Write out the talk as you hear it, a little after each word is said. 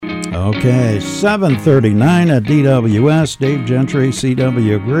Okay, 7:39 at DWS. Dave Gentry,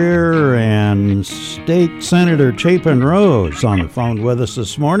 CW Greer, and State Senator Chapin Rose on the phone with us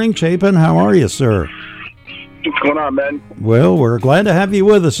this morning. Chapin, how are you, sir? What's going on, man? Well, we're glad to have you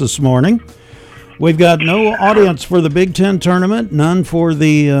with us this morning. We've got no audience for the Big Ten tournament, none for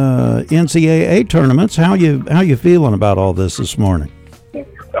the NCAA tournaments. How you feeling about all this morning?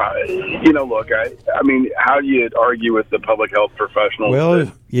 Look, I mean, how do you argue with the public health professionals?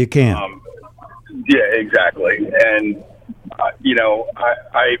 Well, you can't. Yeah, exactly. And,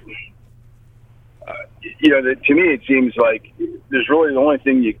 to me it seems like there's really the only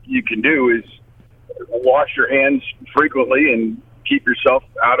thing you can do is wash your hands frequently and keep yourself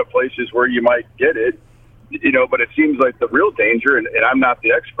out of places where you might get it, but it seems like the real danger, and I'm not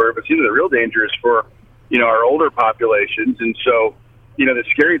the expert, but it seems the real danger is for, our older populations. And so, the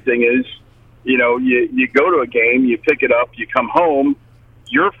scary thing is, you go to a game, you pick it up, you come home,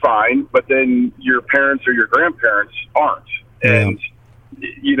 you're fine, but then your parents or your grandparents aren't. Yeah. And,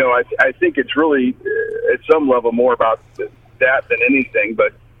 I think it's really at some level more about that than anything.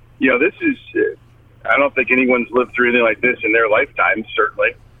 But, this is, I don't think anyone's lived through anything like this in their lifetime,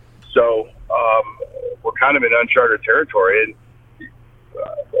 certainly. So we're kind of in uncharted territory. And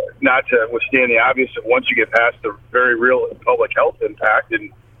not to withstand the obvious of once you get past the very real public health impact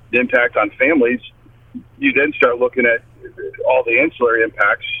and the impact on families, you then start looking at all the ancillary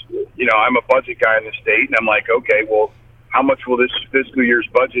impacts. I'm a budget guy in the state, and I'm like, okay, well, how much will this fiscal year's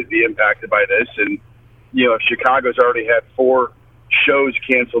budget be impacted by this? And, if Chicago's already had 4 shows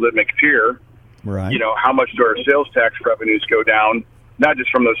canceled at McPier, right? How much do our sales tax revenues go down, not just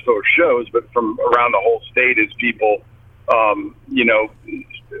from those 4 shows, but from around the whole state as people,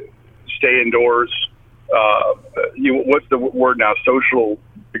 stay indoors. What's the word now? Social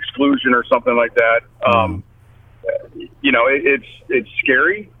exclusion or something like that. It's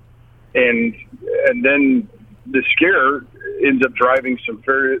scary, and then the scare ends up driving some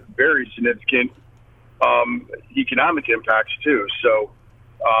very, very significant economic impacts too. So,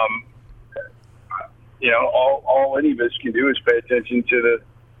 all any of us can do is pay attention to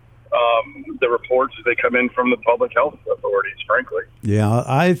the reports as they come in from the public health authorities, frankly. Yeah,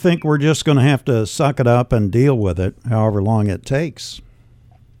 I think we're just going to have to suck it up and deal with it, however long it takes.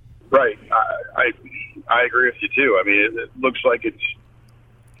 Right. I agree with you too. I mean, it looks like it's,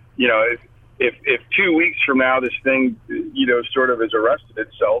 if 2 weeks from now this thing, sort of has arrested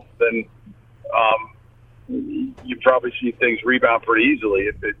itself, then you probably see things rebound pretty easily.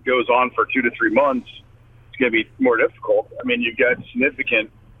 If it goes on for 2 to 3 months, it's going to be more difficult. I mean, you've got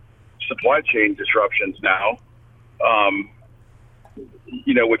significant supply chain disruptions now,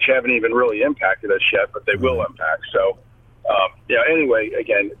 which haven't even really impacted us yet, but they will impact. So, anyway,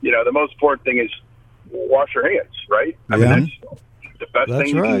 again, the most important thing is wash your hands, right? I mean, that's the best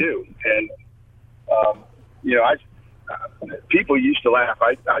thing you can do. And, people used to laugh.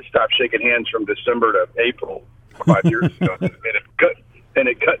 I stopped shaking hands from December to April 5 years ago, and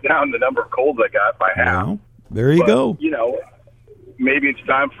it cut down the number of colds I got by half. Well, there you go. Maybe it's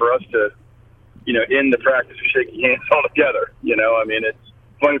time for us to, end the practice of shaking hands altogether. I mean, it's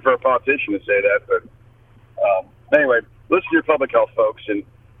funny for a politician to say that, but anyway, listen to your public health folks. And,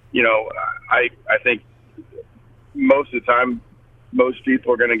 I think most of the time, most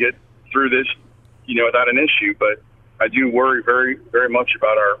people are going to get through this, without an issue. But I do worry very, very much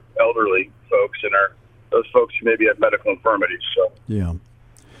about our elderly folks and those folks who maybe have medical infirmities. So yeah.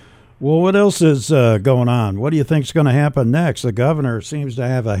 Well, what else is going on? What do you think is going to happen next? The governor seems to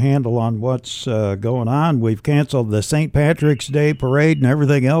have a handle on what's going on. We've canceled the St. Patrick's Day parade and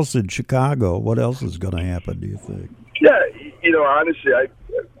everything else in Chicago. What else is going to happen, do you think? Yeah, honestly, I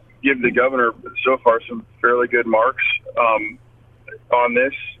give the governor so far some fairly good marks on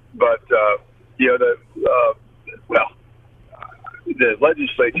this. But, the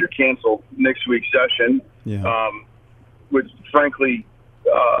legislature canceled next week's session, which, frankly,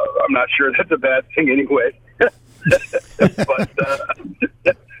 I'm not sure that's a bad thing anyway.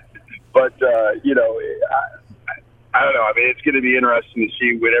 but I don't know. I mean, it's going to be interesting to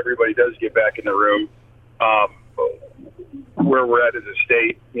see when everybody does get back in the room, where we're at as a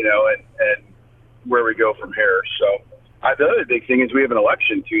state, and where we go from here. So the other big thing is we have an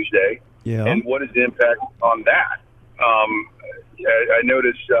election Tuesday, and what is the impact on that? I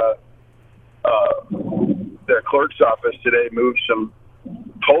noticed the clerk's office today moved some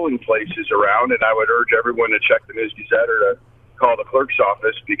polling places around, and I would urge everyone to check the News Gazette or to call the clerk's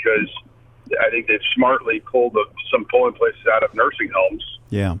office, because I think they've smartly pulled some polling places out of nursing homes.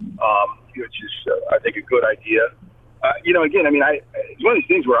 Yeah. Which is, I think, a good idea. Again, I mean, it's one of these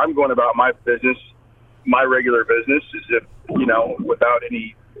things where I'm going about my business, my regular business, as if, without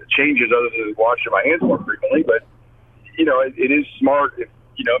any changes other than washing my hands more frequently. But it is smart. If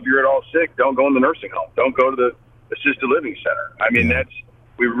you're at all sick, don't go in the nursing home. Don't go to the assisted living center. I mean,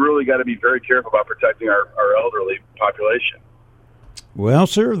 we really got to be very careful about protecting our elderly population. Well,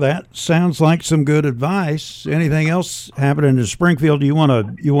 sir, that sounds like some good advice. Anything else happening in Springfield you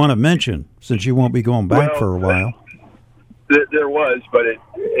want to mention, since you won't be going back for a while? There was, but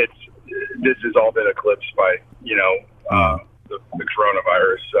this has all been eclipsed by the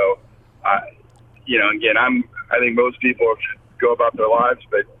coronavirus. So, again, I think most people should go about their lives,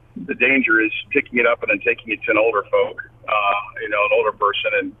 but the danger is picking it up and then taking it to an older folk, an older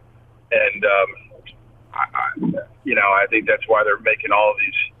person, and I think that's why they're making all of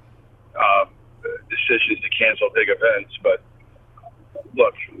these decisions to cancel big events. But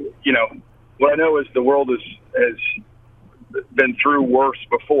look, what I know is the world has been through worse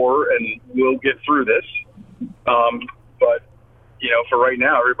before, and we'll get through this. But for right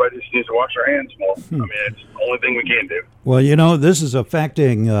now, everybody just needs to wash their hands more. I mean, it's the only thing we can do. Well, this is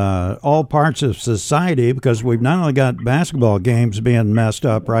affecting all parts of society, because we've not only got basketball games being messed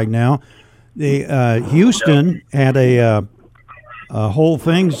up right now. The Houston had a whole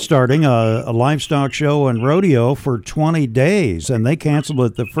thing starting, a livestock show and rodeo for 20 days, and they canceled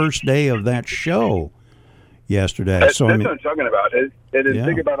it the first day of that show yesterday. That's what I'm talking about.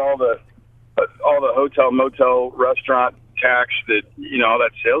 Think about all the hotel, motel, restaurant tax that all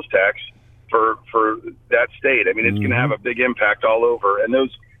that sales tax for that state. I mean, it's going to have a big impact all over. And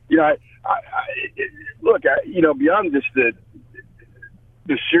those, beyond just the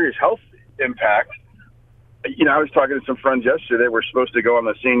serious health impact. I was talking to some friends yesterday. We're supposed to go on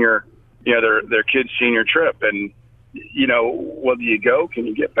the senior, their kids' senior trip, and whether you go, can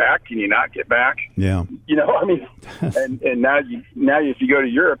you get back? Can you not get back? Yeah. And now if you go to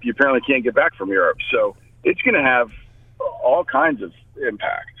Europe, you apparently can't get back from Europe. So it's going to have all kinds of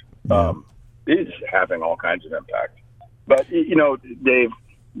impact. Yeah. It is having all kinds of impact. But Dave,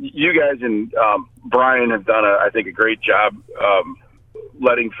 you guys and Brian have done I think a great job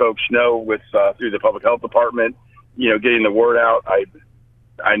letting folks know with through the public health department, getting the word out.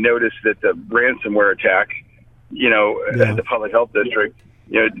 I noticed that the ransomware attack, at the public health district,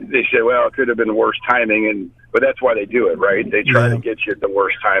 they say, well, it could have been worse timing, but that's why they do it, right? They try to get you at the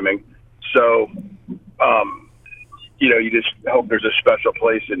worst timing. So, you just hope there's a special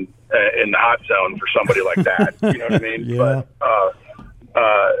place in the hot zone for somebody like that. You know what I mean? Yeah.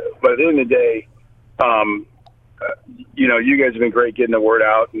 But at the end of the day, you guys have been great getting the word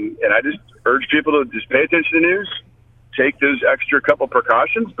out, and I just urge people to just pay attention to the news, take those extra couple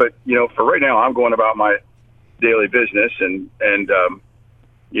precautions. But for right now, I'm going about my daily business, and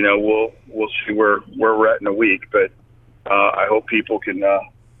we'll see where we're at in a week. But I hope people can,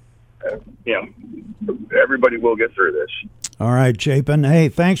 everybody will get through this. All right, Chapin. Hey,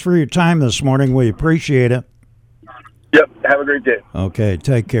 thanks for your time this morning. We appreciate it. Yep. Have a great day. Okay,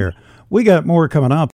 take care. We got more coming up.